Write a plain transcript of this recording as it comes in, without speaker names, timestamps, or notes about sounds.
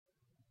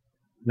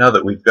Now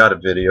that we've got a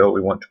video, we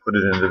want to put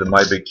it into the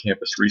My Big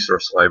Campus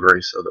resource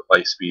library so that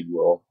Lightspeed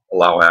will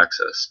allow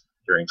access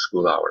during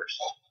school hours.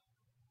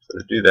 So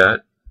to do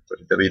that, go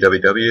to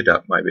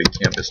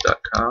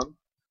www.mybigcampus.com,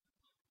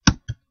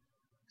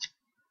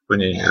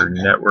 put in your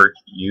network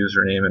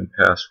username and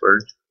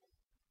password,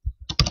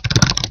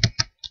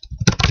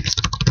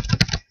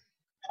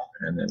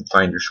 and then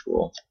find your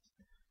school,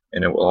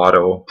 and it will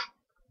auto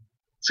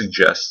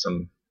suggest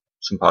some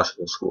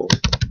possible schools.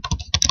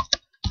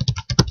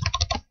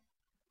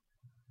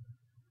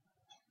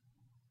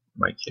 In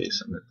my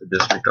case, I'm at the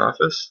district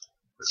office.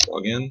 Let's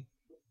log in.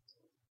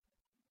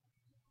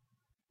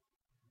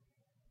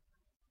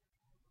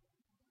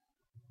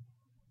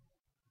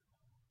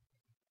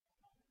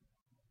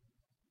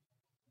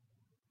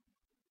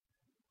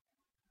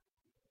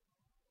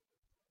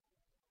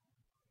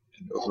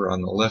 And over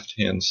on the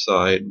left-hand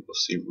side, we'll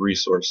see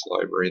Resource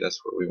Library. That's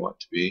where we want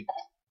to be.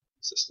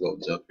 As this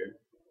loads up here.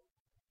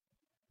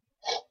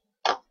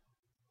 There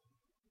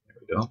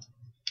we go.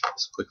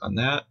 Let's click on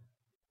that.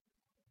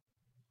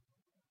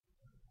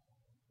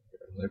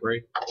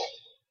 Library.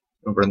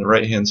 Over on the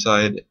right-hand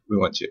side, we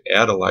want to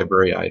add a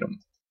library item.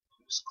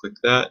 Just click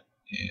that,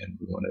 and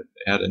we want to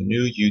add a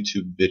new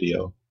YouTube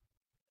video.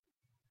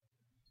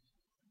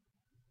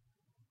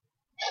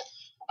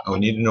 We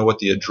need to know what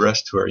the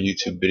address to our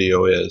YouTube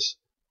video is.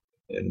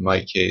 In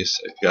my case,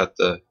 I've got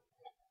the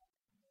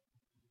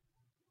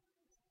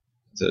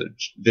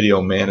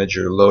video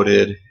manager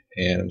loaded,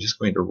 and I'm just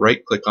going to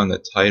right-click on the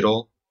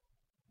title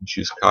and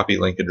choose Copy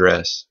Link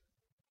Address.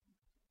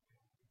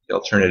 The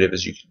alternative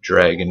is you can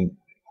drag and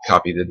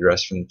copy the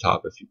address from the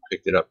top if you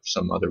picked it up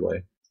some other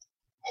way.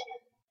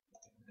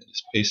 And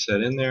just paste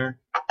that in there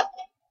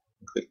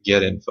and click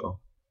Get Info.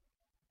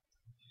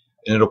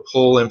 And it'll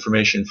pull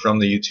information from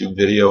the YouTube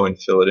video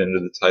and fill it into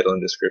the title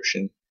and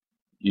description.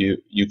 You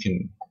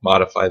can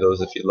modify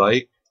those if you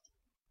like.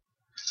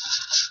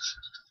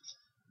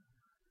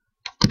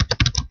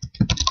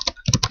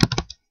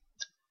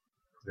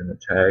 Put in a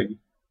tag.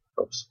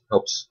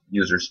 Helps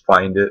users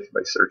find it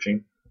by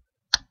searching.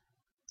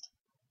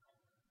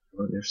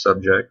 On your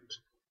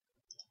subject,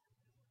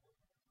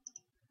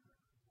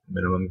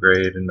 minimum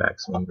grade and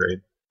maximum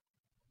grade,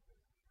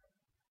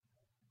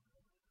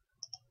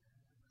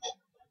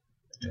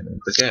 and then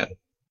click Add.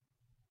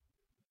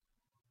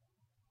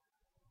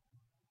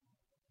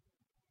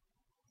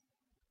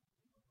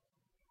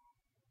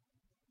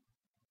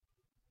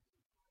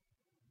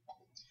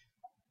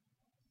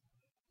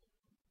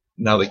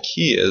 Now the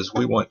key is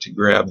we want to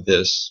grab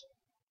this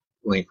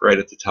link right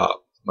at the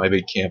top, My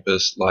Big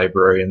Campus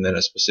library, and then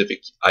a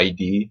specific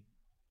ID.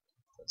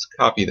 Let's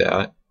copy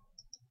that,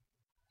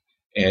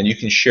 and you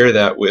can share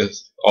that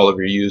with all of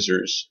your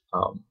users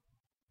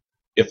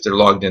if they're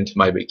logged into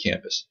My Big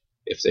Campus.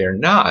 If they are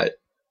not,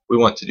 we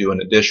want to do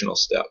an additional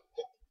step.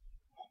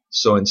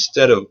 So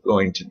instead of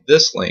going to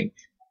this link,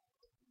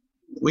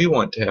 we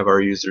want to have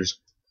our users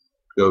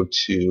go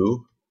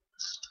to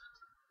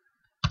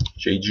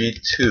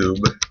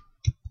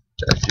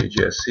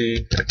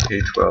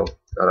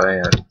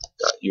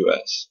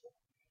jgtube.jgsc.k12.in.us,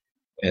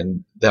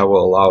 and that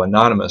will allow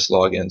anonymous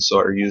login, so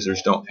our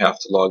users don't have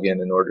to log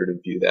in order to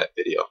view that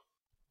video.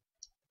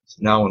 So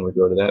now when we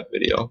go to that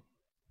video,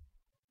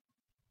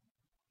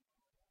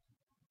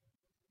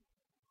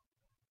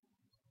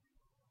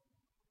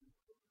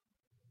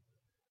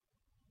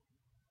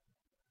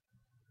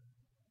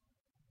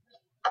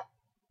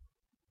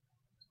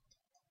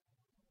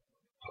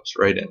 pops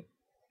right in,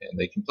 and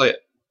they can play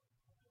it.